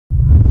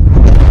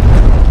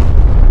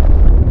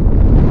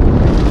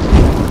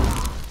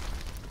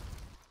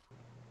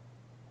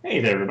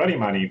Hey there, everybody.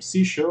 My name's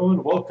Seashow,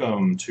 and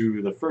welcome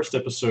to the first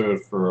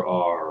episode for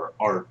our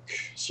Ark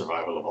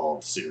Survival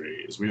Evolved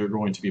series. We are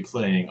going to be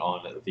playing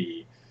on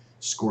the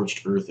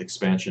Scorched Earth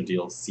expansion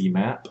DLC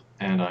map,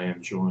 and I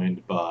am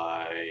joined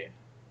by...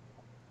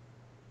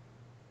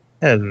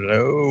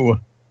 Hello,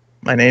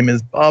 my name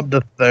is Bob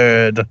the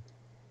Third.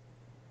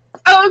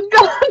 Oh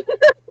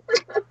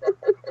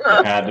There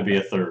god! had to be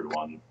a third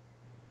one.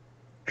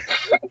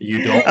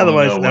 You don't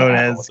Otherwise know what known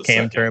happened as with the Cam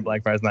second. Turn,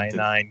 Black Fires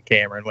 99,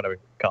 Cameron, whatever you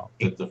call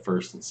me. The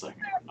first and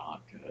second are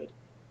not good.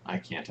 I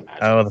can't imagine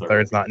Oh, the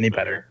third's would not be any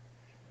better.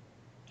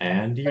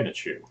 And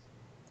Unichu.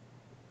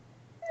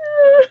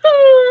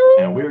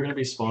 And we're going to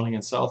be spawning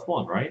in South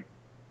 1, right?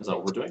 Is that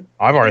what we're doing?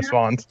 I've already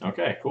spawned.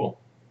 Okay, cool.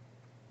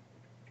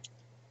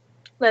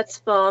 Let's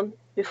spawn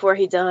before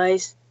he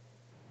dies.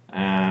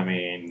 I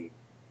mean,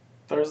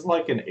 there's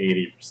like an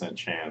 80%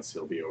 chance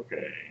he'll be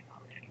okay.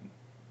 I mean,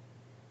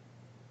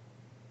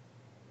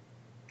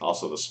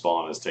 also, the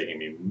spawn is taking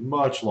me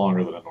much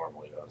longer than it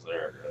normally does.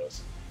 There it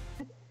goes.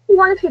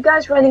 One of you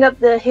guys running up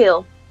the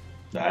hill.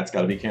 That's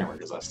got to be Cameron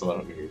because I still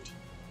haven't moved.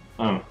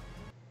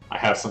 I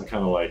have some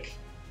kind of like,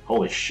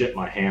 holy shit,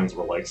 my hands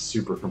were like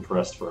super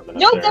compressed for a minute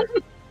No, there.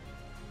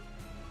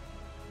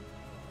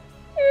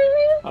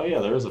 Oh yeah,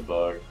 there is a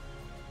bug.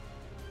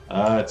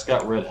 It's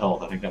got red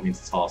health. I think that means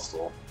it's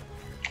hostile.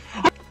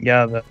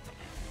 Yeah, the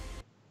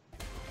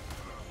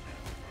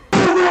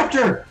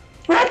Raptor!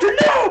 Raptor,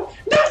 no!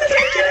 No, the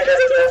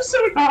Raptor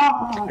soon!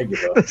 Ah, I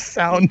give up.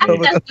 sound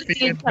of a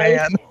defeated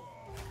man.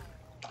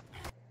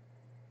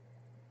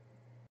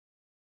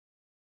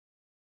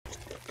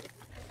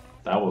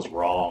 That was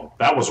wrong.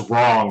 That was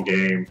wrong,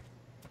 game.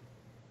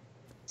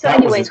 So That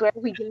was anyways, where are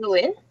we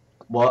going?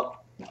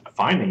 Well,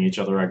 finding each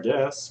other, I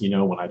guess. You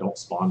know, when I don't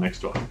spawn next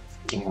to a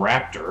fucking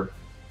raptor.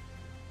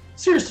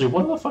 Seriously,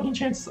 what are the fucking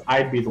chances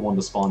I'd be the one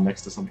to spawn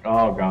next to something?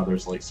 Oh god,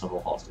 there's like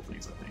several hostile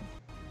things, I think.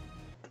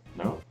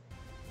 No?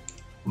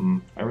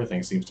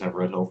 Everything seems to have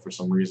red health for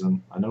some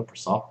reason. I know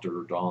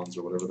Prosopterodons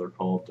or whatever they're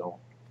called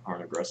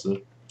aren't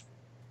aggressive.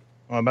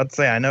 Well, I'm about to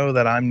say, I know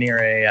that I'm near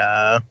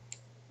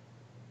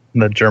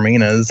the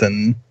Germinas,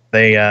 and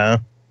they are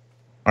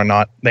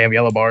not. They have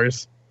yellow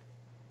bars.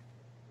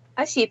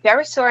 I see a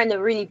parasaur and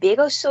a really big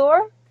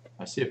osaur.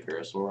 I see a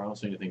parasaur. I don't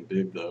see anything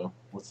big though.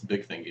 What's the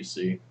big thing you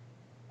see?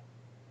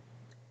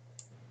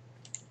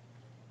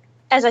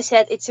 As I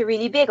said, it's a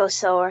really big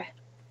osaur.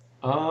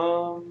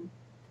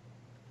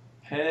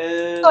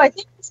 Head. Oh, I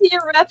think I see a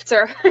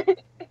raptor.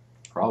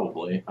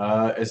 Probably.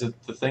 Is it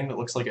the thing that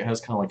looks like it has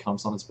kind of like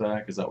humps on its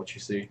back? Is that what you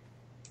see?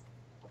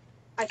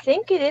 I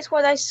think it is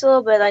what I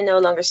saw, but I no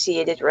longer see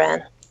it. It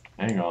ran.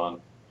 Hang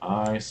on.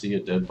 I see a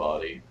dead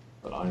body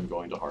that I'm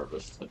going to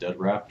harvest. A dead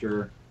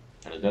raptor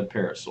and a dead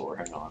parasaur.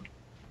 Hang on.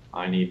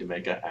 I need to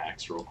make an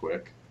axe real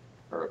quick.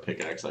 Or a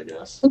pickaxe, I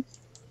guess.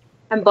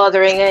 I'm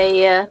bothering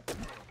a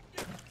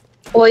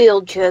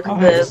oil jug Oh,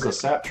 hey, this bug. is a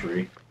sap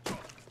tree.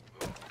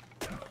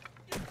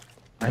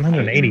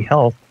 980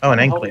 health. Oh, an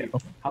How the hell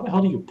enclave. How the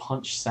hell do you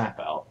punch sap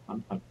out?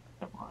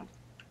 Never mind.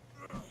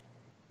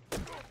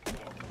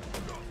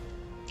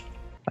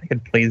 I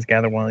could please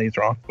gather one of these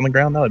rocks on the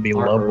ground. That would be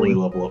Our early lovely.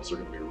 level ups are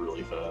going to be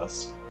really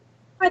fast.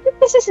 I think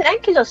this is an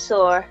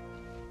ankylosaur.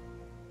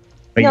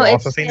 But No, you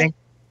also it's- see me?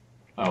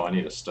 Oh, I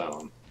need a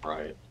stone.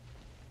 Right.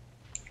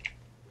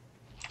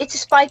 It's a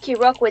spiky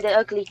rock with an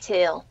ugly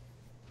tail.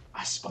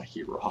 A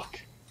spiky rock.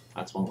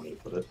 That's one way to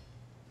put it.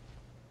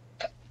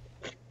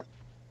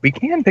 We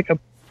can pick up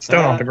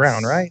stone off the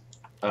ground, right?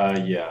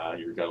 Yeah,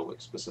 you gotta look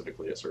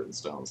specifically at certain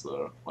stones,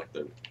 though. Like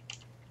the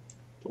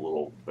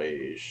little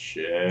beige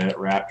shit.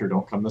 Raptor,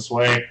 don't come this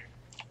way.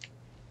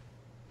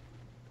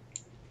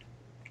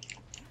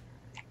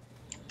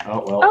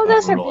 Oh, well, Oh, that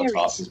those are Morellotops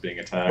berries. is being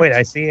attacked. Wait,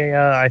 I see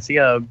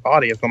a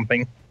body of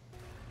something.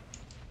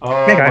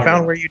 Oh, Nick, I my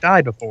found God. where you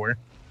died before.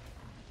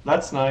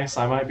 That's nice.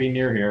 I might be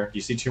near here. You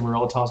see two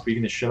Morellotops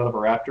beating the shit out of a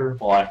raptor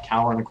while I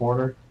cower in the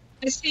corner?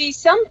 I see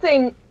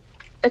something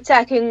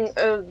attacking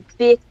a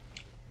big.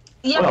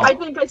 Yep, Well, I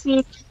think I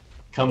see.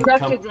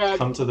 Raptor dead.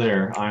 Come to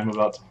there. I'm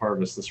about to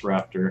harvest this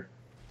raptor.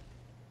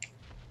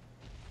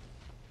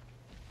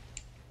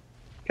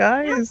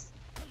 Guys,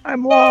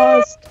 I'm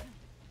lost.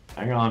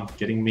 Hang on,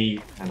 getting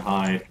meat and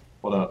hide.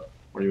 What up?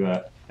 Where you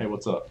at? Hey,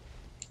 what's up?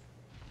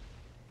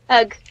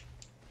 Hug.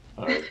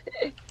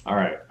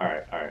 Alright.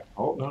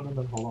 Oh,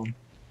 no, hold on.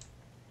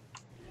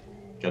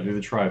 Gotta do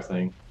the tribe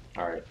thing.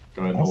 Alright,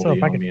 go ahead and Also, hold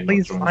if E I on could me and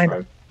please join the find-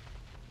 tribe.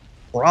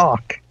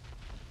 Rock.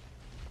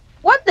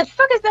 What the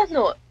fuck is that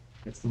noise?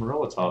 It's the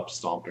Morellotop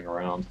stomping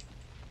around.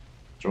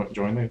 Join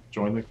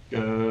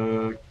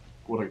the,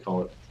 what do I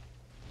call it?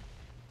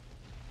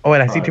 Oh wait,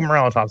 I see Right. two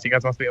Morellotops. You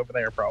guys must be over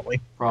there, probably.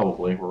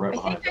 Probably, we're right I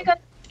behind think I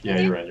them. got. Yeah,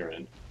 you're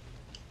in.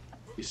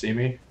 You see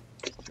me?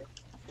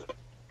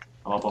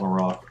 I'm up on a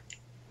rock.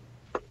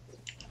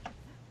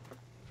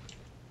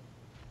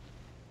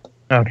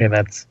 Okay,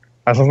 that's.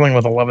 I saw something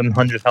with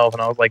 1100 health,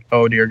 and I was like,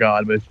 oh dear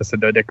god, but it's just a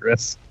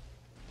Doedicurus.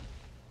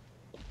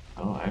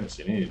 Oh, I haven't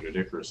seen any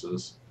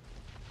Doedicuruses.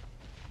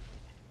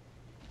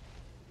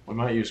 We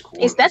might use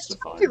coordinates Is that to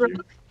find spiky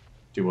you.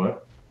 Do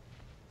what?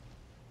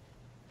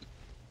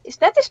 Is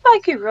that the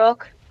spiky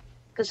rock?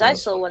 Because Yeah, I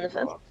that's saw what one they of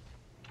them. brought.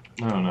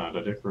 No,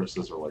 the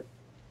Dickeruses are like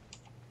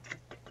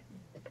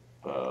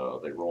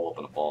they roll up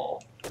in a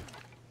ball.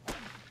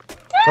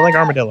 They're like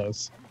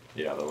armadillos.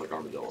 Yeah, they're like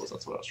armadillos.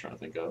 That's what I was trying to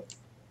think of.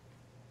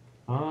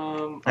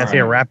 I see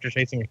a alright. raptor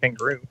chasing a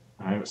kangaroo.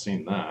 I haven't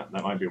seen that.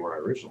 That might be where I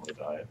originally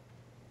died.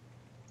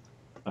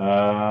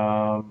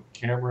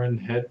 Cameron,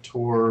 head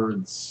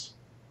towards.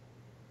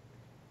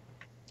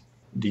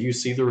 Do you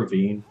see the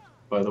ravine,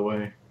 by the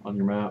way, on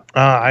your map?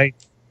 I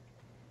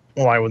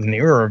was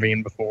near a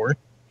ravine before.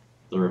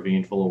 The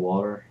ravine full of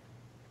water.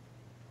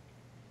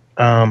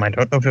 I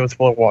don't know if it was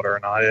full of water or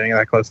not. I didn't get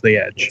that close to the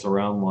edge. It's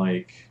around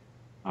like.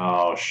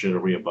 Oh shit! Are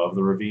we above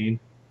the ravine?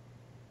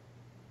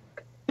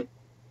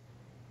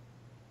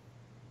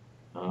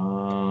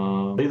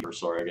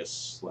 Sorry, I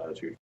guess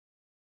latitude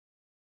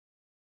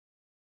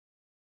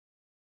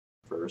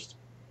first.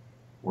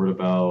 What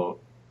about?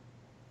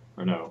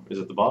 Or no? Is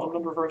it the bottom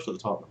number first or the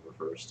top number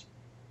first?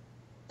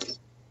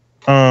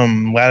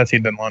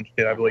 Latitude then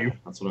longitude, I believe. Okay,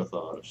 that's what I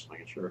thought. I was just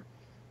making sure.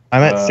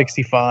 I'm at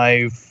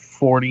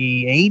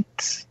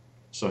 6548.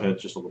 So head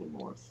just a little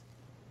north,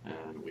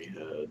 and we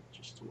head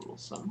just a little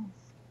south.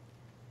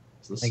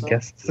 Is this I south?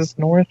 guess this is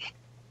north.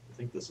 I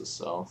think this is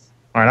south.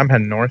 All right, I'm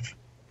heading north.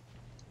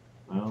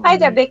 Well, Hi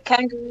there, big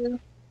kangaroo.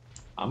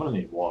 I'm gonna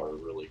need water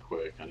really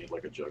quick. I need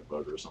like a jug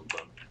bug or something.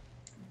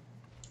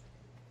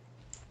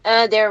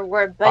 There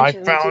were a bunch I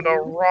of found a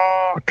them.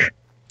 rock.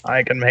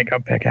 I can make a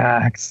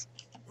pickaxe.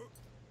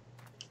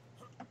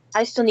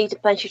 I still need to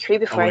punch a tree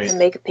before I wait. can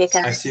make a I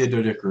pickaxe. see a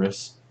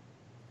Dodicarus.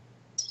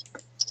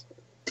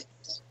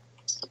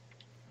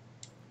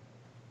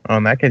 Oh,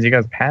 in that case, you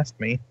guys passed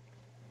me.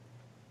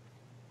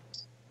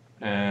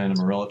 And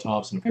a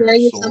Morellatops and a Now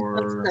you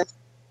Parasaur.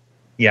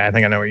 Yeah, I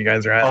think I know where you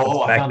guys are at.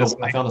 Oh, It's I back this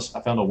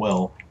way. found a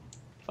well,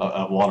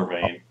 a water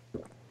vein.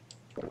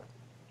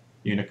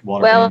 Unique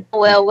water Well, vein.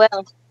 well.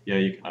 Yeah,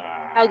 you.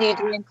 How do you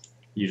drink?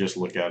 You just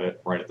look at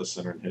it right at the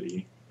center and hit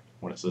E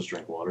when it says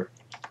drink water.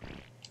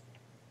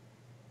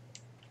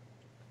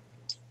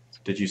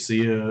 Did you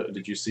see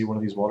one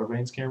of these water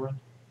veins, Cameron?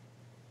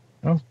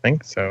 I don't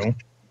think so.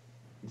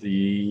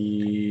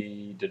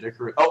 The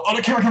Dodicarus. Oh,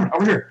 no, Cameron,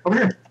 over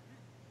here.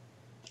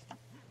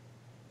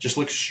 Just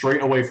look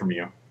straight away from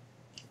you,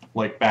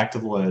 like back to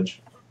the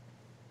ledge.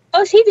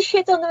 Oh, is he the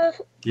shit on the...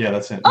 Yeah,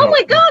 that's it. Oh No,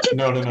 my god!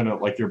 No.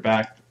 Like your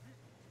back,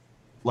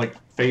 like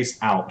face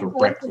out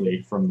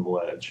directly from the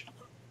ledge.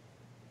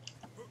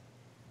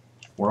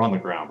 We're on the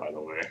ground, by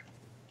the way.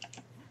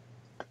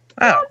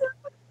 Oh.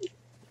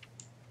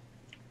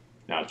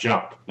 Now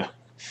jump.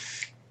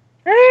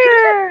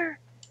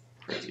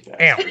 Crazy bastard.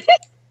 Damn.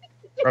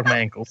 Broke my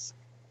ankles.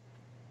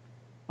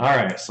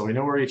 Alright, so we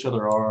know where each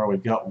other are.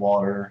 We've got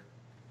water.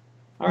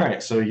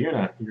 Alright, so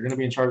Yuna, you're going to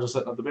be in charge of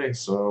setting up the base.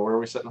 So where are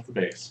we setting up the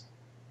base?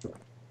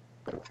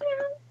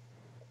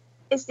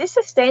 Is this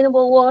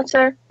sustainable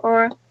water,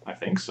 or... I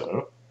think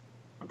so.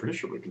 I'm pretty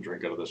sure we can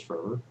drink out of this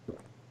forever.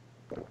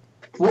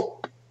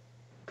 Whoa.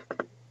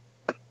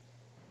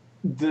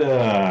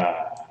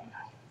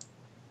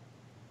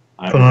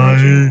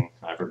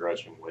 I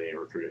begrudgingly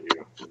recruited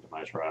you into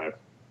my tribe.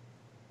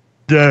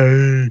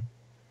 Day.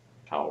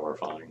 How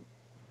horrifying.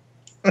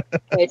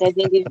 Wait, I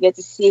didn't even get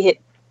to see it.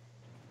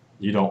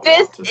 You don't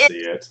This want to see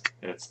it.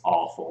 It's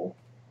awful.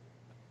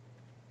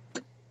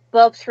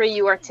 Bob 3,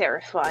 you are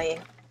terrifying.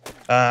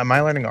 Am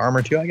I learning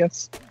armor too, I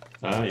guess?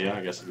 Yeah,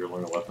 I guess if you're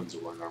learning weapons,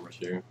 you'll learn armor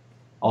too.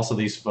 Also,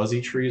 these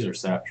fuzzy trees are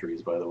sap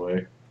trees, by the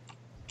way.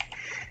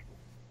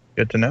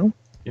 Good to know.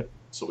 Yep,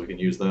 so we can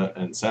use that.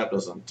 And sap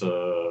doesn't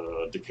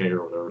decay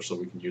or whatever, so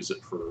we can use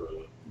it for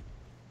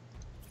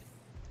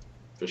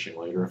fishing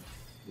later.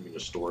 We can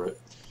just store it.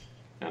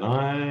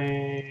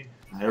 And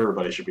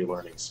everybody should be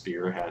learning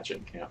spear, hatchet,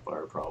 and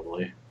campfire,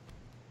 probably.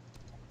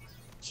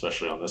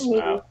 Especially on this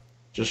map.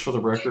 Just for the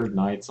record,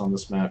 nights on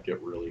this map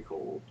get really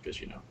cold, because,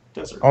 you know,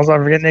 desert. Also, I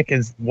forget, Nick,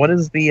 what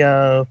is the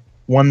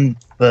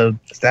the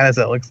status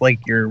that looks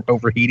like you're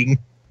overheating?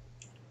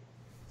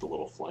 The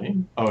little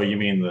flame? Oh, you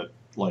mean the,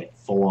 like,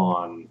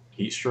 full-on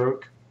heat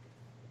stroke?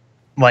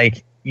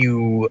 Like,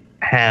 you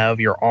have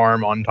your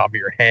arm on top of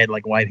your head,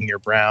 like lighting your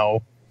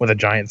brow with a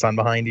giant sun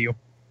behind you.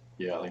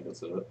 Yeah, I think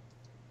that's it.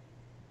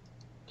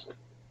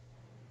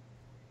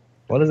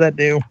 What does that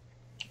do?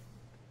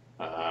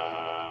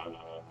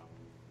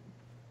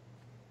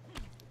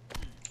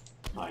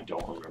 I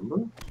don't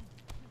remember.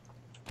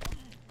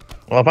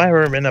 Well, if I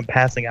ever end up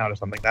passing out or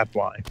something, that's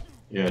why.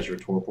 Yeah, is your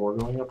torpor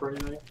going up or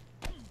anything?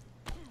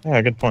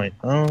 Yeah, good point.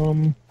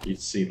 You'd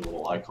see the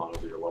little icon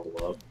of your level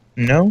up.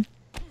 No?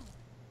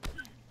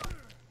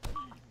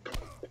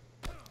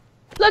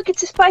 Look,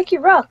 it's a spiky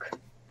rock.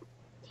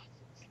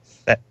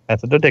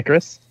 That's a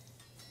Dodicarus.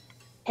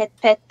 Pet,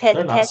 They're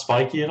not pet.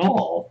 spiky at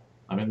all.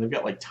 I mean, they've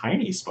got like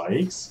tiny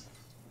spikes.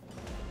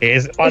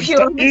 It wants you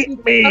to want to eat see-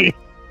 me!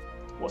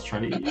 What's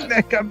trying to eat you?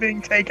 Nick, I'm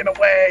being taken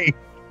away!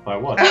 By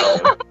what?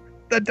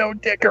 The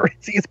Dodicarus,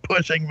 he's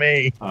pushing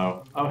me!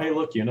 Oh, hey,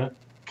 look, Yuna.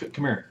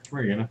 Come here,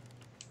 Yuna.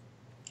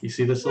 You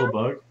see this little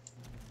bug?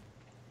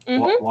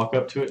 Mm-hmm. Walk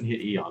up to it and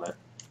hit E on it.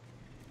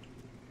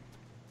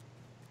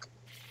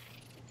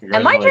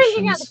 Am I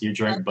drinking out Congratulations, of you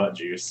drank butt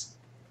juice.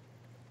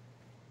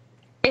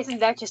 Isn't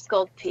that just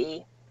called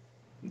pee?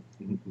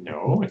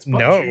 No, it's butt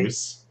No.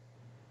 juice.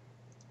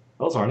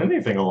 Those aren't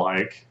anything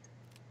alike.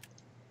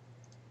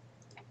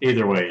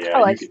 Either way, yeah,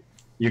 Oh,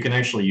 you can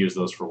actually use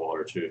those for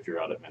water too if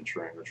you're out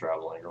adventuring or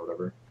traveling or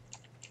whatever.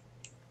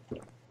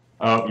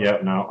 Oh, yeah,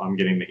 no, I'm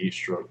getting the heat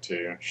stroke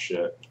too.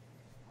 Shit.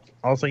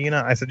 Also,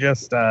 I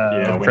suggest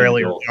Yeah, we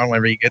fairly need to early build- on,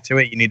 whenever you get to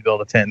it, you need to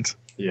build a tent.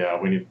 Yeah,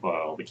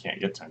 well, we can't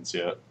get tents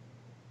yet.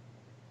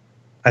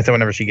 I said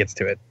whenever she gets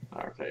to it.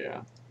 Okay,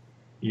 yeah.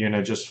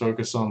 Yuna, just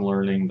focus on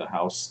learning the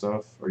house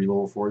stuff. Are you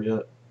level 4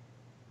 yet?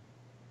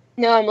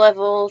 No, I'm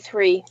level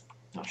 3.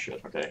 Oh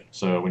shit, okay.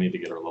 So we need to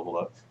get her leveled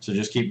up. So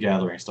just keep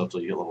gathering stuff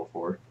till you get level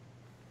 4.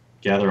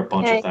 Gather a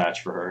bunch Okay. of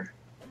thatch for her.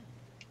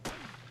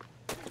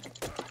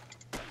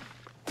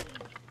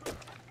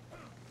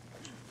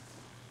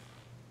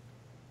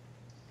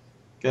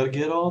 Gotta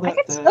get all I that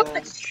get so much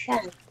thatch.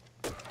 sand.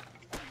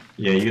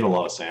 Yeah, you get a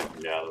lot of sand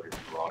from gathering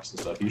rocks and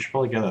stuff. You should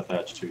probably gather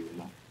thatch too,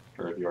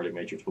 or if you already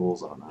made your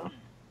tools, I don't know.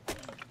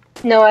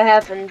 No, I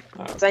haven't.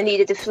 Oh, Because I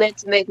needed the flint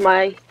to make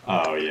my...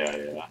 oh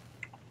yeah.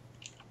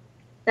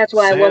 That's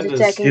why I was Sand is-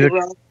 attacking the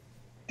rock.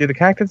 Do the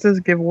cactuses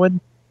give wood?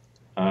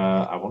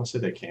 I want to say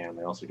they can.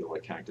 They also get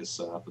like cactus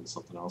sap and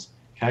something else.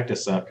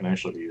 Cactus sap can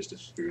actually be used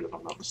as food, if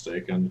I'm not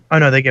mistaken, Oh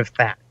no, they give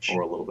thatch.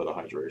 or a little bit of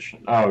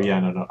hydration. Oh yeah,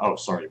 no. Oh,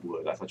 sorry,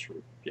 wood. I thought you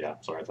were. Yeah,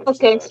 sorry, I thought you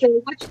Okay, said thatch.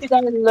 so what should I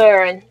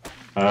learn?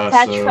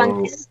 Thatch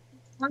foundation,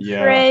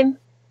 yeah. frame,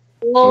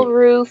 wall, So-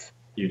 roof,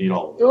 You need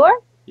all of it.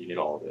 door? You need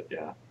all of it.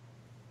 Yeah.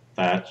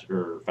 Thatch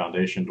or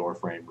foundation, door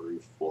frame,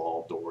 roof,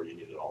 wall, door. You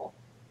need it all.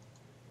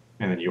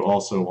 And then you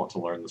also want to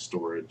learn the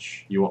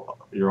storage.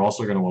 You're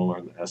also going to want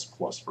to learn the S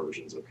plus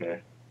versions. Okay.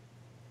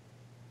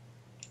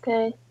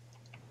 Okay.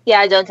 Yeah,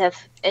 I don't have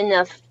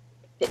enough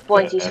hit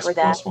pointies The S for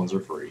that. plus ones are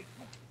free.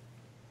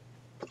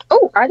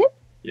 Oh, are they?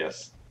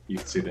 Yes, you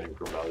can see the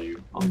income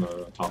value on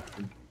the top of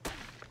them.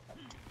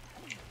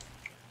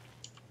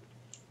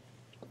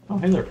 Oh,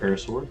 hey there,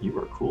 Parasaur. You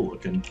are cool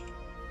looking.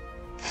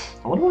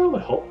 I wonder why all the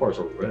health bars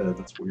are red.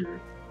 That's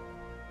weird.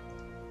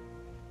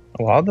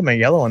 A lot of them are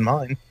yellow on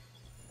mine.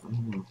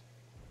 Mm.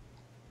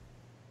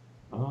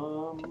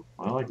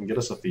 Well, I can get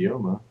us a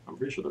Fioma. I'm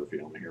pretty sure there's a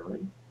Fioma here, right?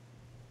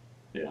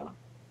 Yeah.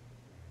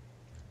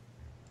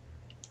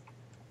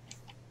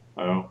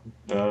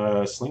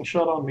 Oh,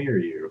 slingshot on me or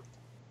you?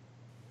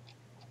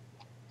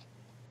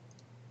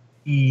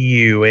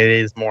 It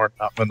is more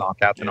of a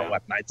knockout than Yeah, a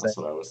weapon, I'd say. That's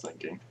what I was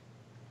thinking.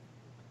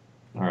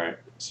 Alright,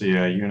 so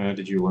yeah, Yuna,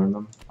 did you learn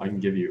them? I can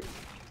give you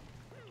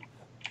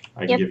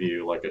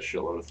Yep. like a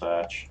shitload of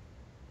thatch.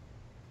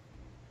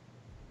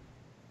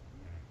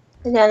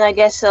 And then I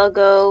guess I'll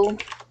go...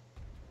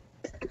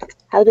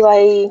 How do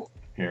I...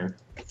 Here.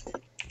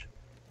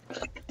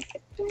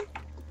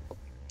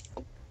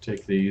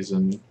 Take these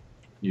and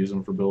use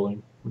them for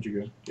building. Where'd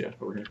you go? Yeah,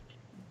 over here.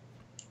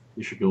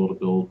 You should be able to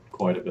build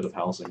quite a bit of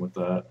housing with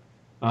that.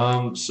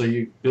 So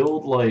you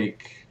build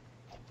like...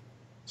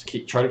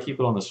 try to keep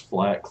it on this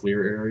flat,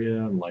 clear area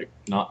and like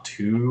not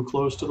too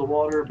close to the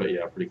water, but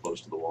yeah, pretty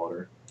close to the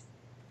water.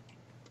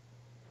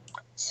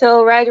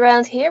 So right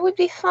around here would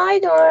be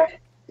fine, or...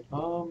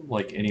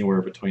 Like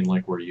anywhere between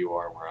like where you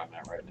are and where I'm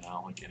at right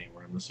now, like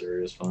anywhere in this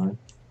area is fine.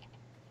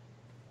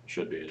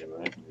 Should be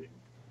anyway.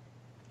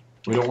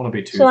 We don't want to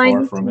be too So I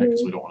far need from it because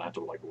to- we don't want to have to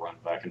like run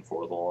back and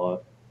forth a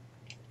lot.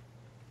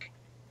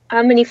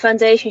 How many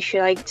foundations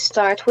should I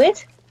start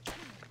with?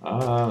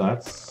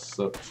 That's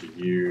up to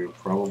you.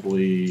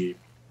 Probably.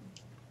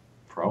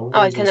 Oh,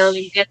 I can just-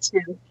 only get 2.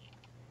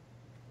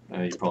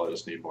 You probably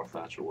just need more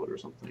thatch or wood or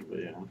something, but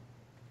yeah.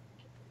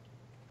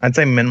 I'd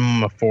say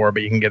minimum of 4,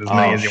 but you can get as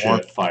many Oh as you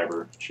want. shit,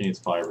 fiber. She needs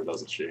fiber,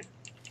 doesn't she?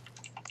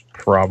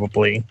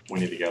 Probably. We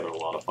need to gather a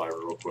lot of fiber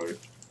real quick.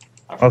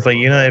 I Also, forgot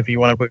about that. if you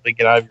want to quickly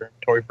get out of your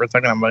inventory for a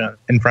second,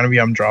 in front of you,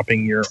 I'm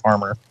dropping your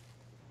armor.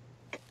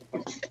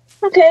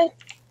 Okay.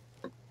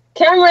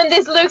 Cameron,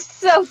 this looks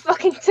so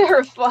fucking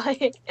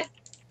terrifying.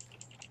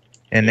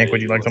 And Yeah, Nick,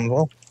 would you like some as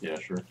well? Yeah,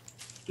 sure.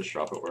 Just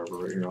drop it wherever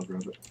right here, I'll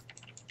grab it.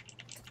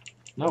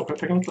 No, quit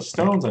picking up the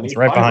stones, I need It's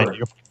right fiber. behind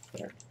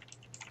you.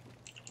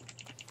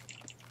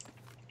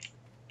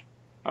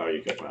 Oh,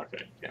 you can't, okay,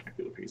 you can't make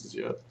the pieces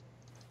yet.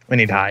 We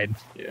need hide.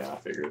 Yeah, I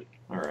figured.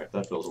 Alright,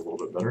 that feels a little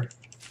bit better.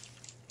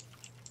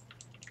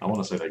 I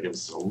want to say that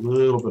gives us a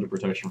little bit of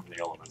protection from the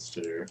elements,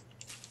 too.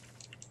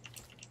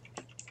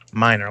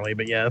 Minorly,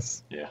 but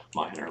yes. Yeah,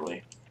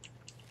 minorly.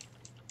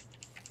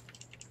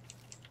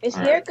 Is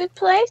All here a right. good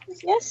place?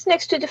 Yes,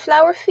 next to the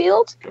flower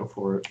field. Go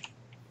for it.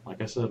 Like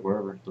I said,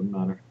 wherever, doesn't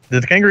matter.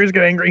 Did the kangaroos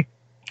get angry?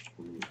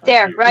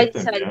 There, You right hit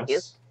them, beside of you.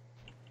 yes.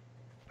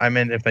 I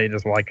meant if they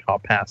just like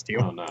hop past you.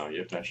 Oh no, you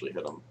have to actually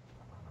hit them.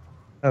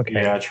 Okay.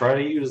 Yeah, try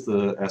to use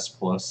the S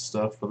plus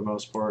stuff for the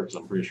most part, because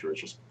I'm pretty sure it's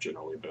just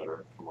generally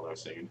better from what I've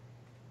seen.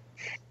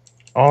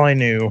 All I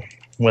knew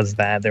was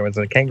that there was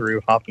a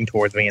kangaroo hopping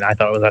towards me, and I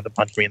thought it was about to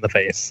punch me in the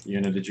face.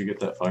 Yuna, did you get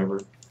that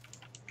fiber?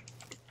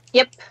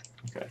 Yep.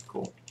 Okay,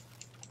 cool.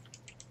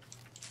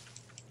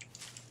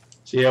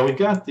 So yeah, we've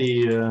got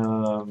the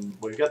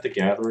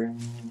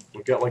gathering,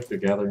 we've got like the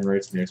gathering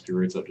rates and the XP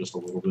rates up just a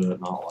little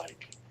bit, not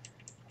like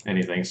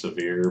anything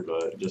severe,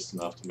 but just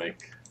enough to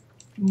make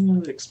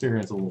the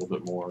experience a little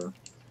bit more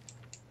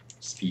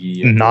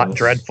speedy. Not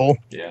dreadful.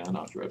 Yeah,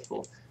 not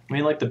dreadful. I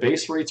mean, like the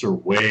base rates are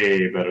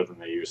way better than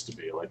they used to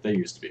be. Like they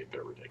used to be a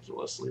bit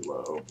ridiculously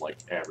low. Like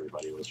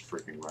everybody was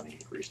freaking running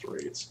increased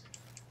rates.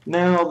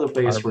 Now the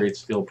base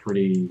rates feel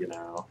pretty, you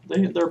know,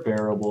 they're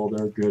bearable.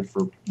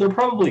 They're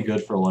probably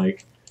good for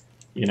like,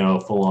 you know,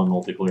 full-on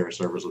multiplayer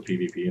servers with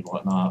PvP and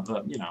whatnot.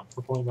 But you know,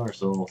 for playing by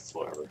ourselves,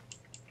 whatever.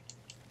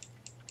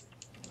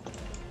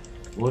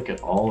 Look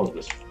at all of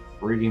this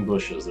freaking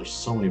bushes. There's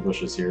so many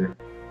bushes here.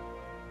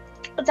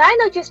 A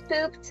dino just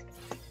pooped.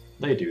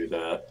 They do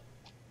that.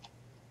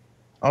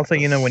 Also,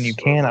 you know, when you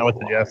can, I would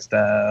suggest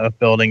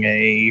building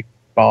a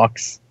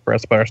box for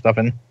us to put our stuff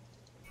in.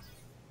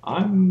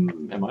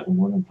 Am I the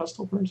Morning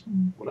Pestle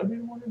person? Would I be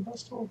the Morning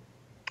Pestle?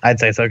 I'd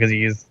say so, because you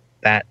use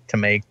that to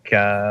make...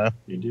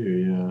 You do,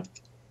 yeah.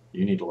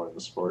 You need to learn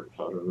the Spark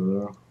Powder,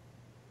 though.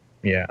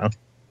 Yeah.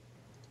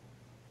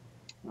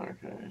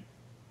 Okay.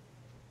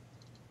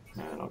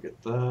 And I'll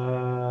get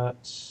that.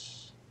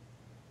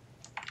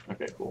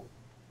 Okay, cool.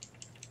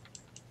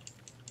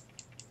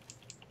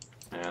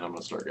 And I'm going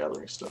to start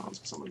gathering stones,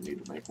 because I'm going to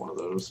need to make one of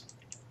those.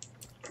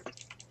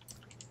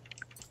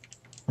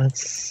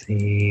 Let's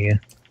see...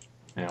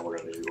 And we're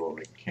going to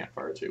make a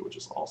campfire, too, which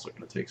is also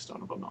going to take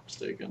stone, if I'm not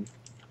mistaken.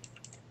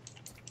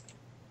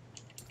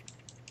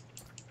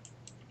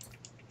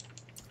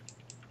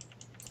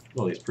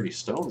 Well, these pretty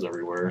stones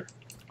everywhere.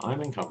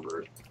 I'm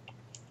encumbered.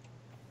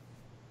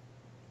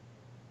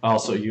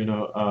 Also, you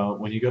know,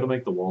 when you go to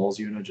make the walls,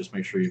 you know, just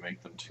make sure you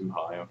make them too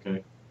high,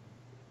 okay?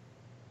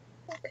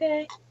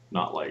 Okay.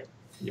 Not like,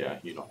 yeah,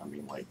 you know what I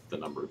mean, like the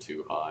number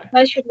too high.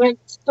 I should rent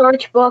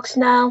storage box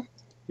now.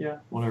 Yeah,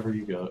 whenever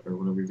you get, or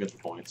whenever you get the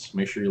points.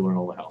 Make sure you learn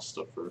all the house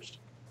stuff first.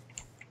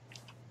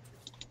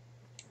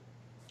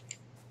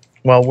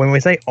 Well, when we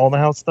say all the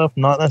house stuff,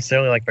 not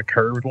necessarily like the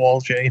curved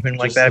walls or anything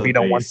like Just that the if you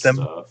don't want base them.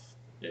 Stuff.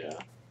 Yeah.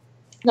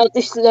 Not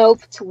the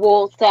sloped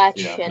wall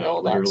thatch Yeah, and no,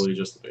 all that. literally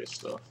just the base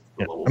stuff.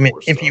 The Yeah. level I mean,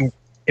 4 if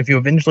stuff. you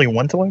eventually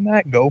want to learn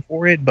that, go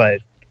for it,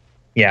 but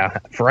yeah,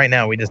 for right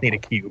now, we just need a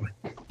cube.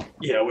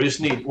 Yeah, we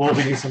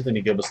need something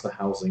to give us the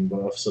housing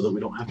buff so that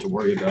we don't have to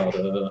worry about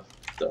the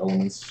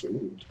elements.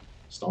 Ooh,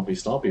 stompy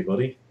stompy,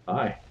 buddy.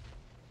 Hi.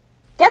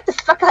 Get the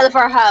fuck out of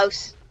our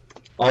house.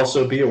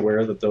 Also, be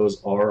aware that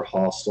those are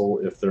hostile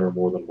if there are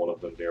more than one of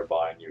them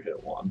nearby and you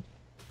hit one.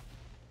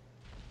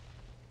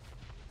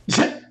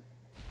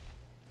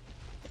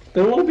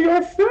 They want to be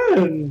our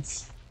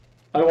friends!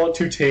 I want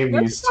to tame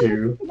these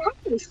two.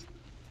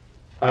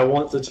 I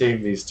want to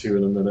tame these two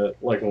in a minute,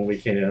 like when we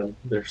can.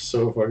 They're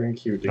so fucking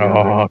cute together.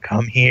 Oh,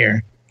 come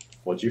here.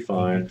 What'd you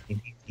find?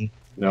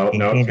 No,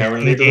 no,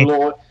 Karen, leave the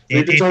little...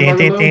 Leave the dog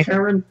alone,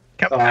 Karen!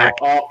 Come back.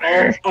 Oh,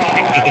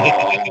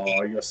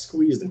 you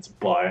squeezed its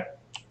butt.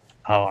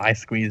 Oh, I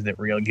squeezed it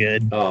real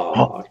good.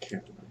 Oh,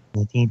 Karen.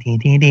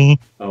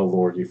 Oh,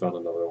 Lord, you found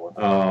another one.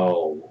 Oh,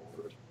 Lord.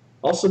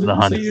 Also,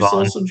 didn't you say you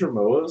saw some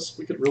Jermoas?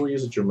 We could really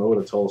use a Jermoa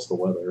to tell us the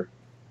weather.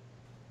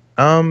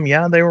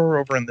 Yeah, they were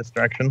over in this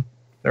direction.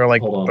 There were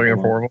like three or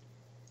four of them.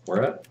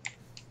 Where at?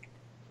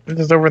 They're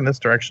just over in this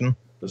direction.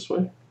 This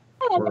way?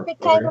 But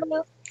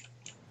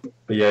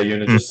But yeah,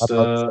 Una, just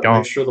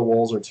make sure the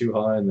walls are too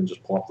high and then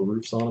just plop the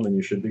roofs on them and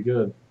you should be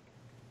good.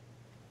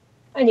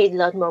 I need a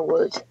lot more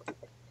wood.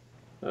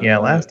 Yeah,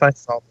 last I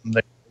saw them,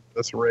 they were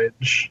this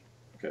ridge.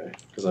 Okay,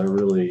 because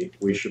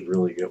we should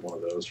really get one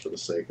of those for the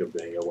sake of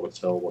being able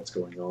to tell what's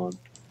going on.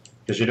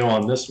 Because you know,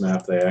 on this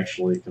map, they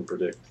actually can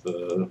predict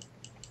the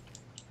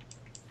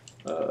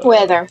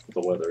weather.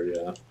 The weather,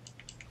 yeah.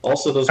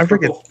 Also, those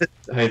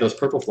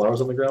purple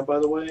flowers on the ground, by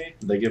the way,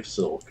 they give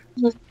silk.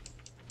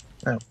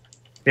 Oh.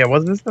 Yeah,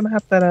 was this the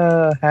map that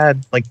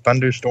had like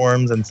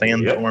thunderstorms and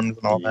sandstorms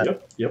and all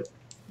that? Yep.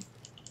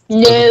 No.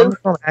 Does the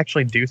thunderstorm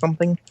actually do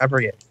something? I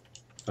forget.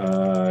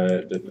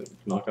 Did it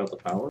knock out the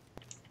power?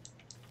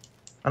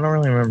 I don't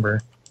really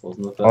remember.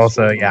 Wasn't it that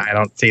Also, slow? yeah, I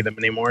don't see them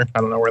anymore. I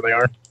don't know where they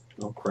are.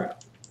 Oh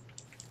crap.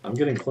 I'm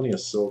getting plenty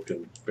of silk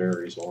and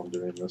berries while I'm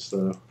doing this,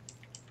 though.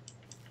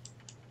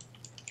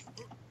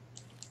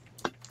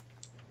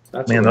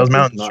 Man, those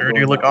mountains sure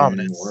do look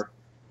ominous. Anymore.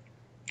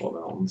 What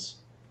mountains?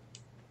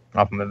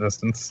 Off in the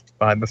distance,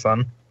 behind the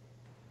sun.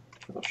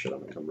 Oh shit,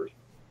 I'm encumbered.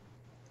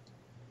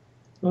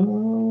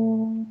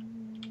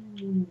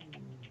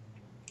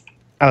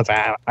 I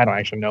don't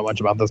actually know much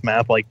about this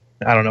map. Like,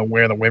 I don't know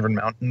where the Wyvern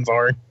Mountains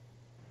are.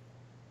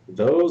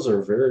 Those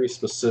are very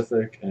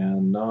specific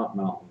and not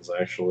mountains,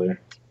 actually.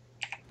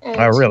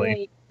 Oh,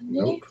 really?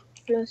 Nope.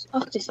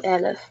 Oh, this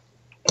elf.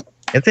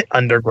 Is it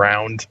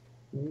underground?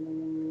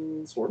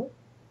 Sort of.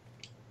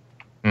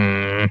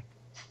 Hmm.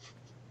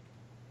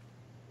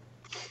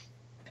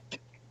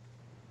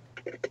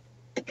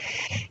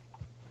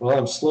 Well,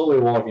 I'm slowly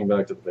walking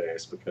back to the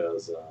base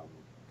because,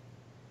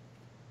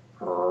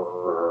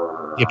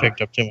 You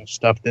picked up too much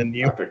stuff, didn't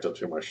you? I picked up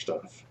too much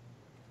stuff.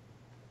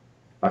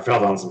 I fell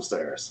down some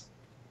stairs.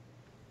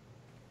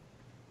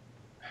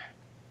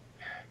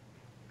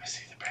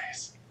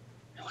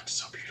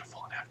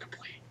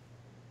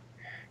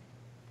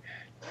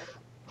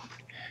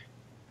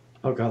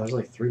 Oh god, there's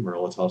like 4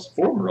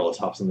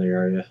 Morellatops in the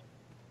area.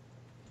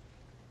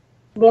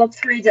 Blood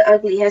 3 the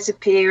Ugly has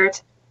appeared.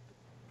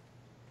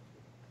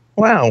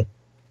 Wow,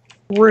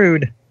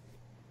 rude.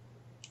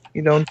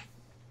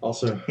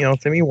 Also, You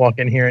don't see me walk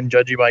in here and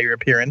judge you by your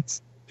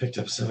appearance. picked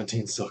up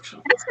 17 silk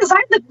shell. That's because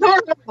I'm the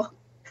normal.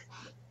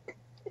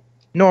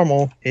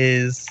 Normal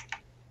is,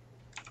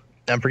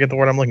 I forget the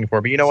word I'm looking for,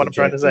 but you know what I'm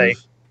trying to say.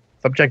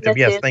 Subjective,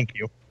 yes, Subjective. thank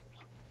you.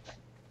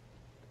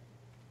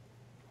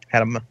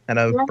 Had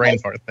a brain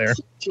fart there.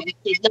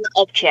 Subjective, not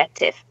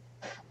objective.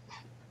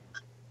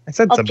 I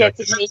said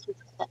Objective subjective.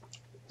 means...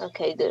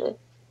 Okay, good.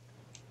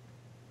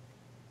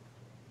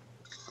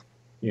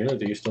 You know,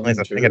 do you still At need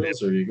least I think I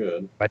materials, or are you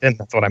good? If I didn't,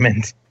 that's what I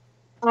meant.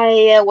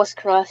 I was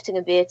crafting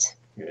a bit.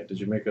 Yeah, did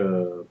you make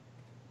a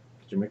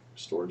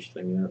storage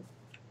thing yet?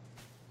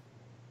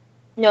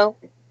 No.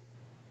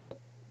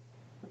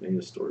 I need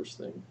a storage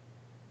thing.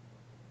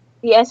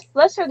 The S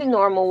plus or the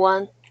normal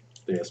one?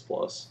 The S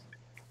plus.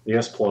 The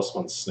S plus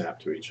ones snap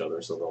to each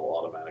other, so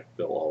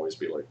they'll always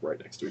be like right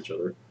next to each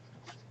other.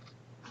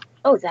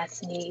 Oh,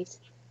 that's neat.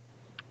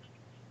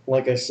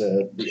 Like I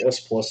said, the S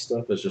plus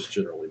stuff is just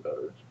generally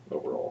better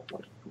overall,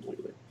 like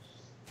completely.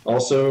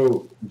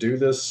 Also, do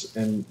this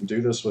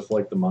with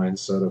like the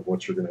mindset of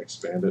what you're going to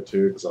expand it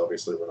to, because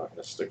obviously we're not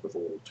going to stick with a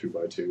little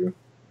 2x2.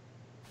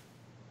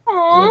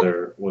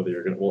 Aww. Whether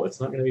you're going to, well, it's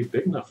not going to be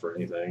big enough for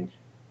anything.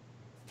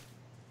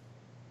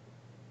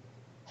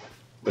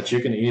 But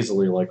you can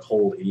easily like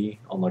hold E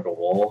on like a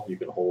wall. You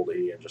can hold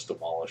E and just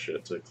demolish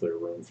it to clear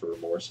room for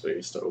more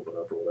space to open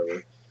up or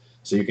whatever.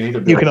 So you can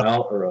either build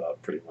out or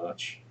up, pretty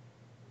much.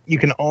 You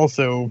can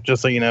also,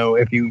 just so you know,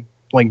 if you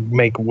like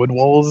make wood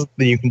walls,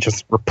 then you can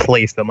just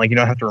replace them. Like you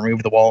don't have to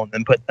remove the wall and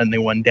then put the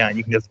new one down.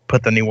 You can just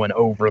put the new one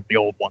over the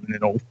old one, and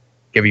it'll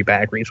give you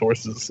back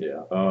resources.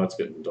 Yeah. Oh, it's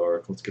getting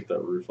dark. Let's get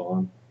that roof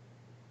on.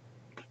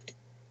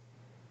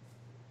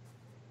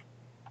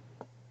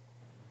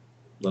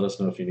 Let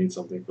us know if you need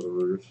something for the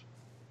roof.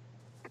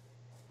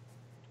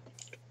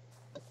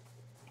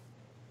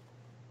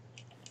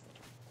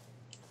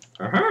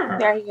 Aha!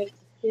 There you go.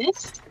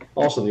 Yes.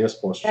 Also, the S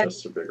plus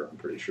chests are bigger, I'm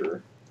pretty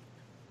sure.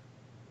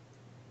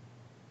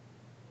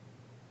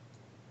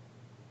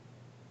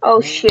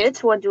 Oh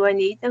shit, what do I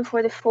need then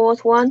for the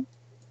fourth one?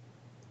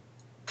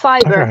 I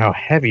don't know Fiber. how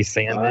heavy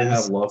sand I is.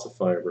 have lots of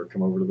fiber.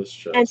 Come over to this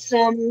chest. And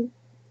some...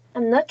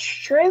 I'm not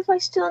sure if I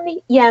still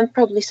need... Yeah, and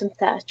probably some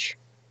thatch.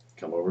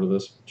 Come over to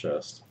this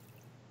chest.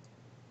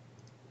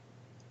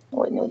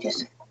 Oh, no,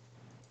 just...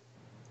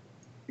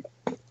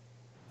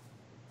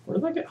 Where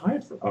did I get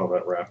hide from? Oh,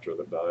 that raptor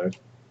that died.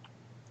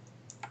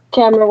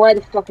 Camera, why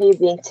the fuck are you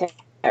being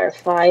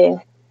terrifying?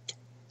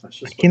 That's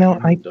just what You know,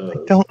 I does.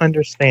 don't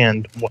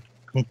understand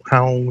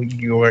how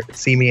you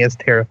see me as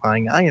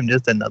terrifying. I am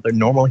just another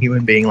normal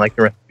human being like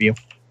the rest of you.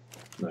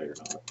 No, you're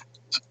not.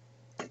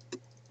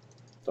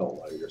 Don't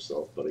lie to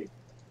yourself, buddy.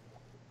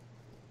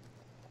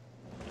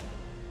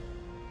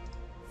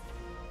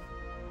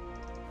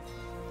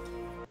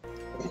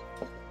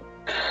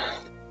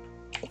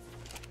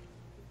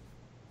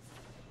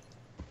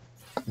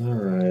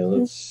 Alright,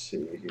 let's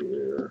see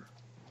here.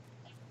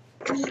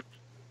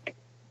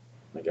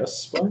 I guess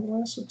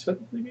spyglass would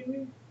technically be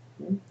me?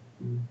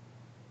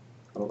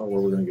 I don't know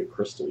where we're going to get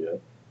crystal yet.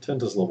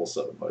 Tent is level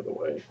 7, by the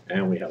way,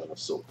 and we have enough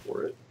silk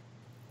for it.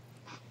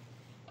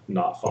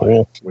 Not 5.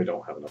 Cool. We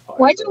don't have enough 5.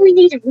 Why do we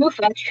need a roof,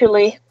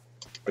 actually?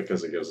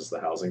 Because it gives us the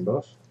housing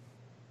buff.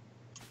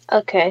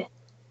 Okay.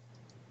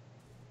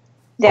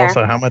 There.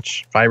 Also, how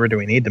much fiber do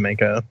we need to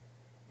make a...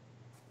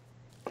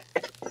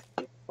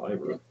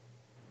 Fiber.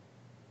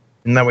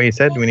 Isn't that what you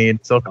said? Do we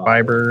need silk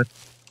fiber?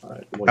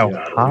 Alright, Oh, well, yeah,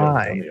 we have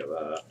hi. plenty of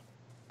that.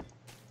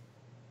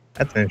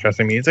 That's an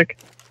interesting music.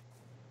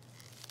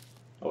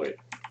 Oh wait,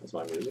 is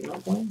my music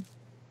not playing?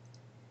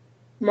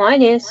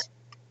 Mine is.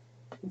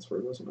 That's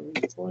weird, wasn't my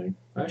music playing?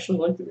 I actually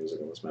like the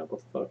music on this map,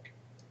 what the fuck?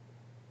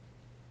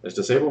 Is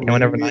disable And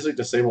whenever music,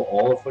 disable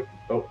all of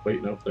oh,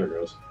 wait, no, there it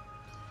goes.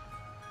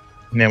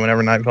 Yeah,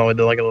 whenever Nightfall would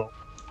do like a little...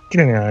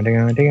 Yeah,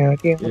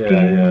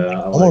 I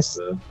Almost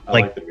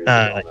like the music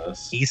on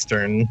this.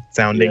 Eastern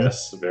sounding.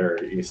 Yes,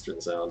 very Eastern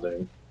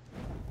sounding.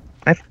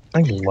 I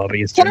love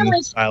Eastern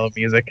Cameras- style of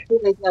music.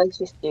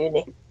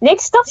 Nick,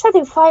 stop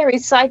setting fire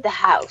inside the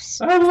house.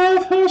 I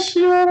love how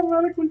she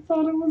automatically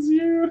thought it was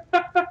you.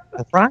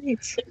 Right.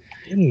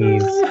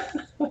 Jeez.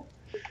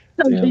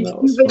 Damn,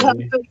 that was Stupid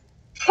funny.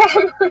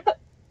 happened.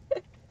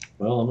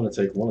 Well, I'm gonna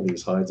take one of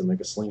these hides and make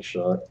a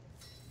slingshot.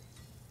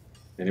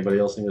 Anybody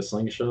else need a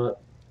slingshot?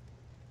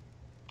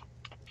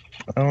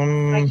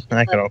 I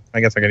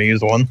guess I could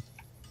use one.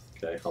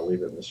 Okay, I'll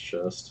leave it in this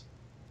chest.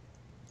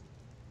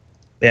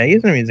 Yeah,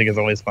 Eastern music is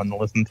always fun to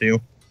listen to.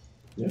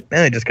 Yeah.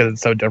 Mainly just because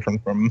it's so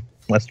different from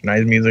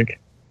Westernized music.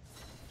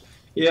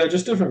 Yeah,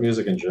 just different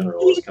music in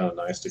general is kind of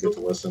nice to get to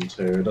listen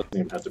to. It doesn't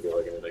even have to be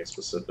like anything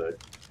specific.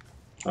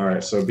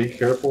 Alright, so be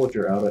careful if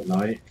you're out at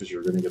night, because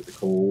you're going to get the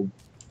cold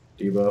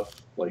debuff.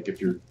 Like,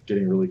 if you're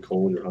getting really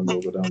cold, your hunger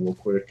will go down real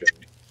quick.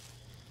 And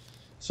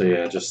so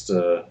yeah, just,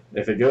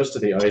 if it goes to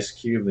the ice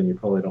cube, then you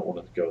probably don't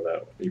want to go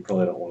that way. You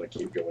probably don't want to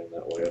keep going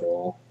that way at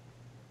all.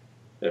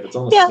 If it's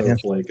on the Yeah.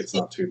 snowflake, it's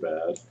not too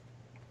bad.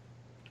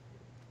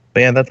 But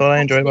yeah, that's what I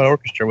enjoyed about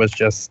orchestra was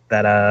just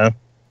that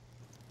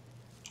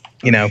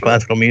you know, Sure.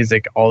 classical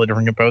music. All the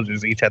different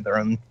composers each had their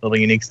own little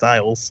unique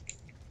styles.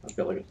 I've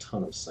got like a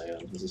ton of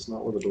sand. Is this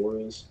not where the door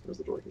is? Where's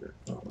the door here?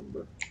 I don't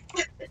remember.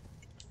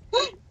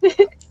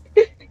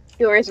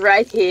 Yours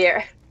right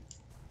here.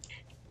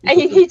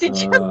 And you need to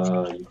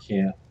jump. You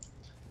can't.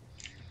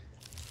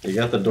 You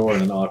got the door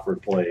in an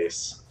awkward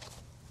place.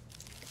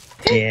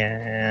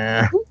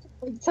 Yeah.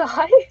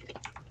 Die.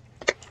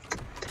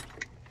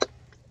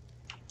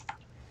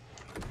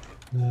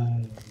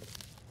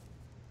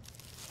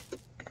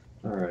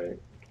 Alright.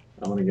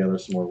 I'm gonna gather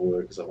some more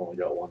wood because I've only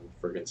got one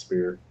friggin'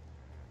 spear.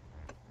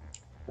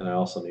 And I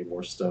also need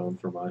more stone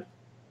for my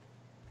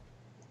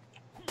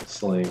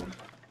sling.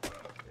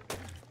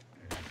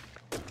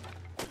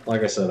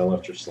 Like I said, I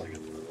left your sling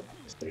in the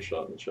stay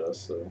shot in the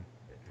chest, so.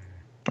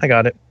 I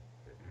got it.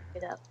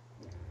 Pick it up.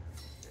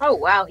 Oh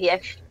wow, he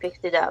actually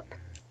picked it up.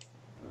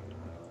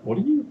 What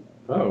do you.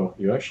 Oh,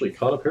 you actually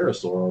caught a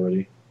parasaur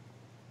already.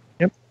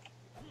 Yep.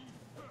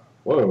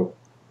 Whoa.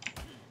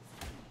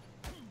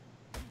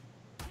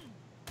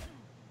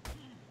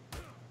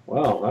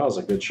 Wow, that was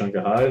a good chunk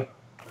of hide.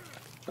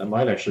 That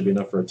might actually be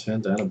enough for a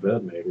tent and a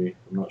bed, maybe.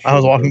 I'm not sure. I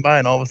was walking by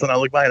and all of a sudden I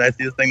look by and I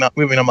see this thing not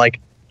moving. I'm like,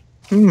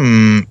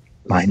 mine.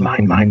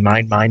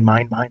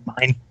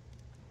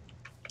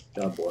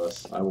 God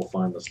bless. I will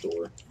find this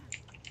door.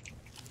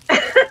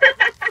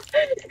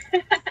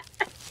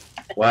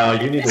 Wow,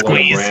 you need to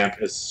let it ramp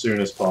as soon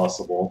as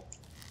possible.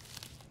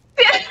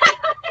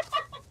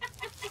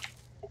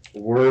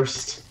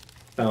 Worst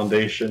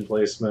foundation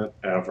placement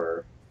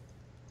ever.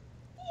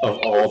 Of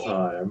all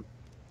time.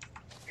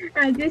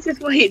 And this is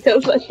why you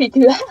don't let me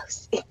do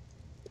housing.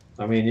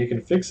 I mean, you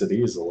can fix it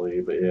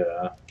easily, but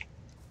yeah.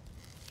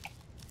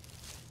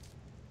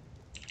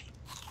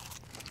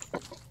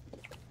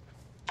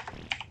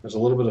 There's a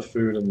little bit of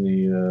food in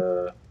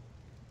the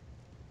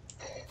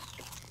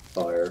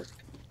fire.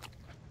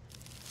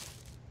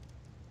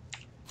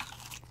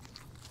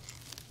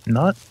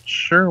 Not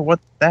sure what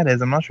that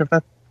is. I'm not sure if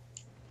that.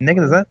 Nick,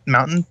 does that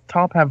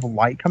mountaintop have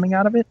light coming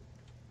out of it?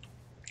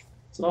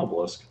 It's an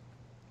obelisk.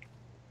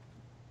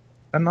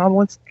 An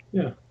obelisk?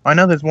 Yeah. I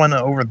know there's one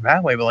over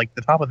that way, but like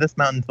the top of this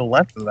mountain to the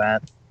left of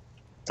that,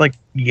 it's like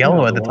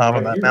yellow Yeah, at the one top right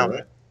of that here, mountain.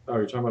 right? Oh,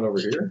 you're talking about over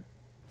here?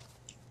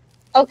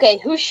 Okay,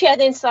 who shed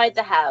inside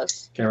the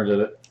house? Cameron did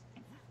it.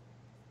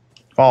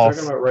 You're False.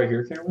 talking about right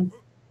here, Cameron?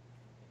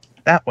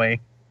 That way.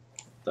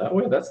 That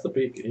way? That's the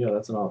peak. Yeah,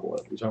 that's an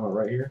obelisk. You're talking about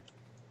right here?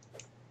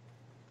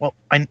 Well,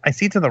 I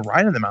see to the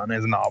right of the mountain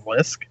is an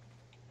obelisk.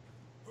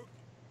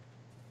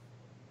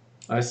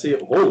 I see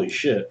it. Holy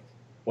shit.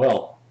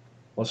 Well,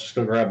 let's just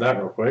go grab that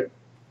real quick.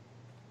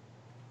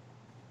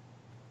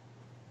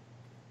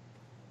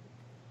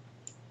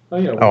 Oh,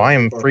 yeah. Oh, I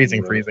am far from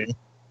freezing. the road.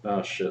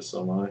 Oh, shit,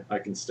 so am I. I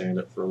can stand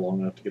it for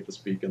long enough to get this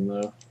beacon,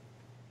 though.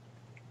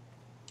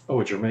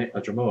 Oh, a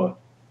Jermoa.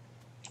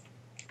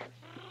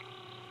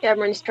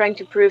 Cameron is trying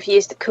to prove he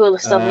is the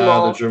coolest of them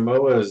all. The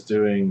Jermoa is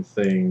doing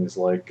things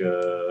like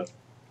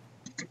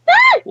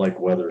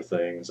weather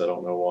things. I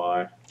don't know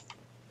why.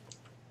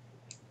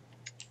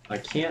 I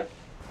can't.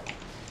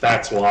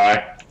 That's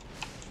why.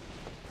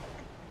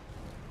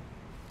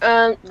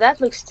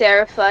 That looks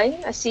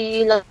terrifying. I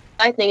see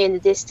lightning in the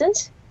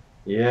distance.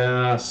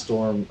 Yeah,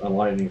 a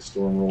lightning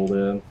storm rolled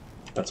in.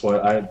 That's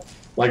why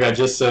like I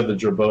just said, the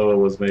Jerboa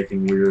was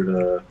making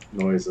weird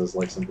noises,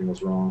 like something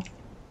was wrong.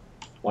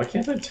 Why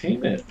can't I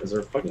tame it? Is there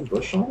a fucking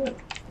bush on it?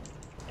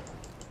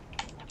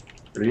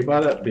 Are you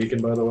by that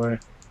beacon, by the way?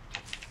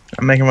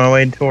 I'm making my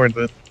way towards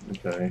it.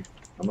 Okay.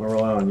 I'm gonna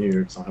rely on you,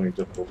 because I'm having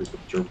difficulties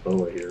with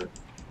Jerboa here.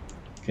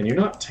 Can you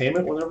not tame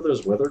it whenever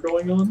there's weather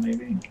going on,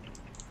 maybe?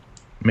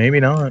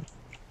 Maybe not.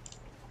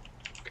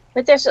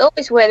 But there's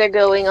always weather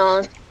going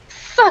on.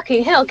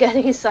 Fucking hell,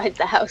 getting inside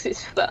the house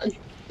is fun.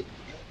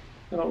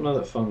 I don't know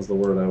that fun's the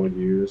word I would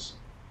use.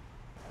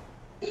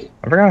 I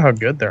forgot how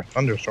good their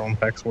thunderstorm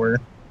effects were.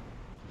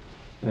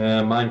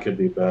 Mine could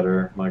be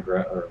better.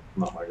 Or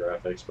not my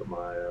graphics, but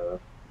my,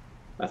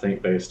 I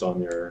think based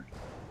on your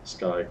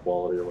sky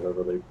quality or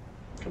whatever, they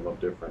come up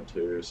different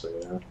too, so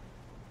yeah.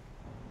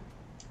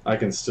 I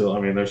can still, I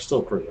mean, they're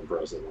still pretty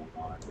impressive on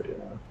mine, but yeah.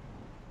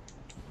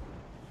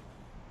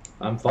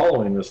 I'm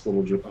following this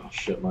little oh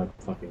shit, my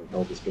fucking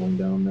health is going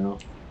down now.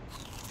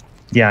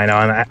 Yeah, I know,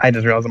 and I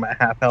just realized I'm at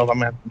half health. I'm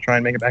gonna have to try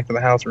and make it back to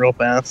the house real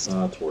fast.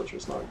 Torch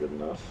is not good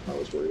enough. I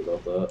was worried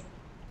about that.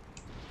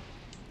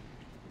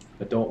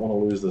 I don't want to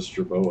lose this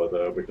Jerboa,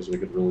 though, because we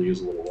could really use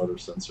a little weather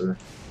sensor.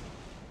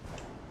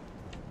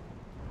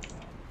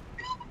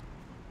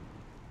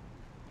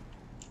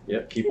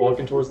 Yep, keep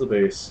walking towards the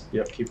base.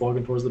 Yep, keep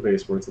walking towards the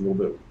base where it's a little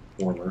bit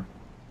warmer.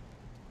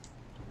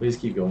 Please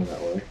keep going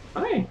that way.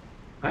 Hi!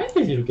 Hi,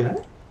 little guy.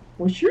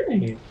 What's your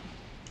name?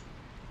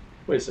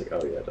 Wait a sec.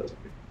 Oh, yeah, it does.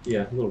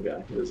 Yeah, little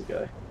guy. It is a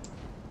guy.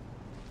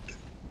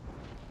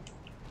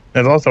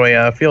 There's also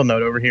a field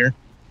note over here.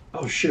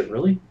 Oh, shit,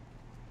 really?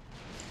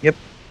 Yep.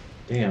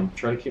 Damn,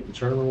 try to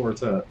remember where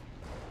it's at.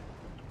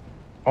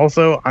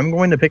 Also, I'm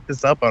going to pick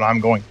this up, but I'm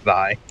going to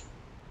die.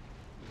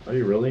 Are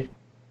you really?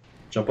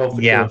 Jump off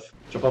the Yeah. cliff.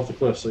 Jump off the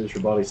cliff so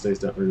your body stays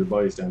down, or your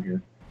body's down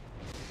here.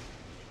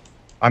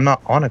 I'm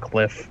not on a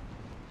cliff.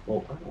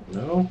 Well, I don't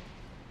know.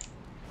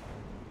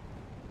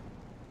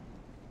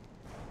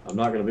 I'm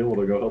not gonna be able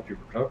to go help you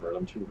recover it.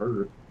 I'm too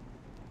hurt.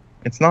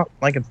 It's not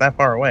like it's that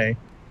far away.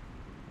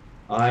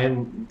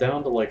 I'm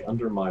down to like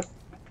under my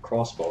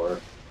crossbar.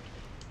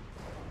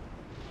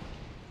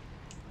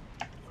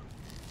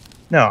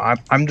 No,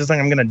 I'm just like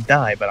I'm gonna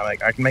die, but I'm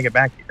like I can make it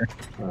back here.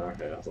 Oh,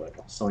 okay, I was like,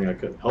 something I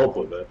couldn't help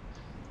with it.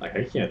 Like,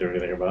 I can't do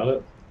anything about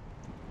it.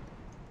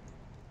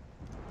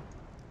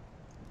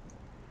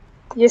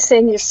 You're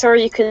saying you're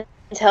sorry you couldn't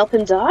help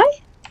him die?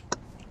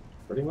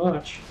 Pretty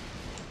much.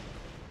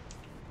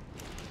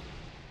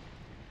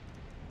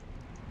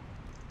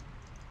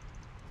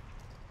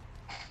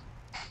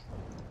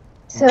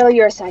 So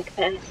you're a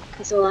psychopath.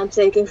 That's all I'm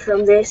taking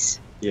from this.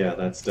 Yeah,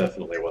 that's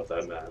definitely what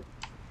that meant.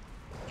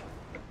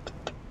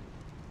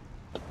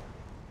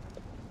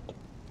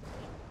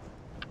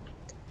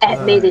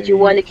 Admit that you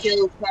want to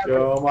kill him.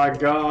 Oh my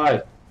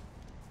god!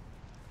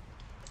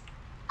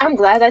 I'm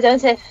glad I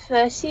don't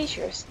have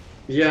seizures.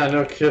 Yeah,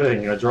 no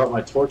kidding. I dropped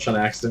my torch on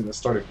accident and it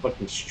started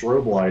fucking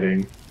strobe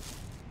lighting.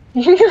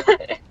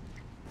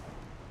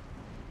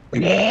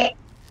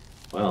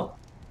 Well.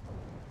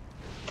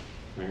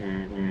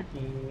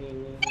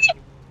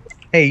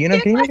 Hey, you know,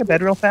 can you make a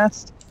bed real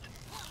fast?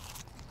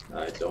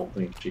 I don't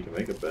think she can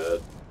make a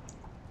bed.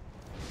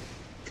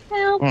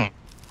 Help. Hmm.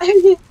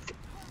 Yeah,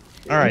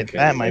 Alright, can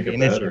that you might make be a an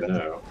bed issue. or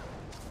no?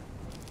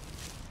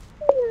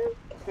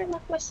 I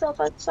locked myself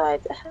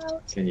outside the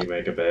house. Can you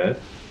make a bed?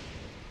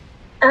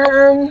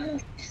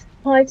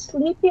 My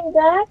sleeping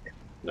bag?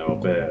 No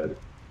bed.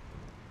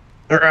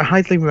 Or a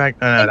high sleeping bag.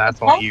 No,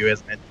 that's all you,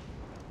 isn't it?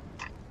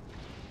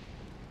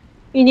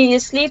 You need a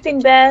sleeping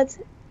bag,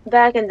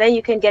 and then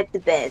you can get the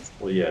bed.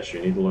 Well, yes,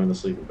 you need to learn the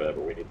sleeping bed,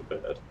 but we need the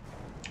bed.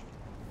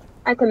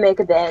 I can make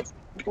a bed.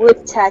 Okay, Wood,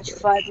 we'll make thatch, the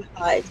bed. fiber,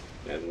 hide.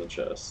 And the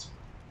chest.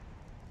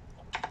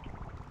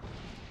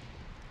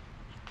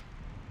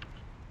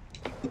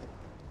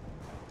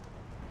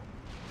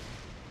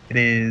 It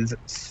is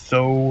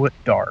so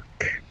dark.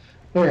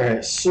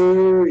 Alright,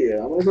 so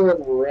yeah, I'm gonna go ahead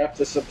and wrap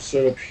this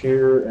episode up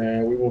here,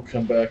 and we will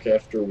come back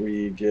after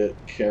we get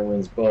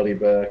Cameron's body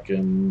back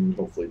and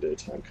hopefully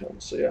daytime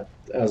comes. So yeah,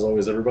 as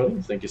always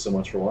everybody, thank you so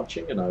much for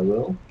watching, and I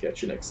will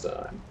catch you next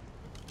time.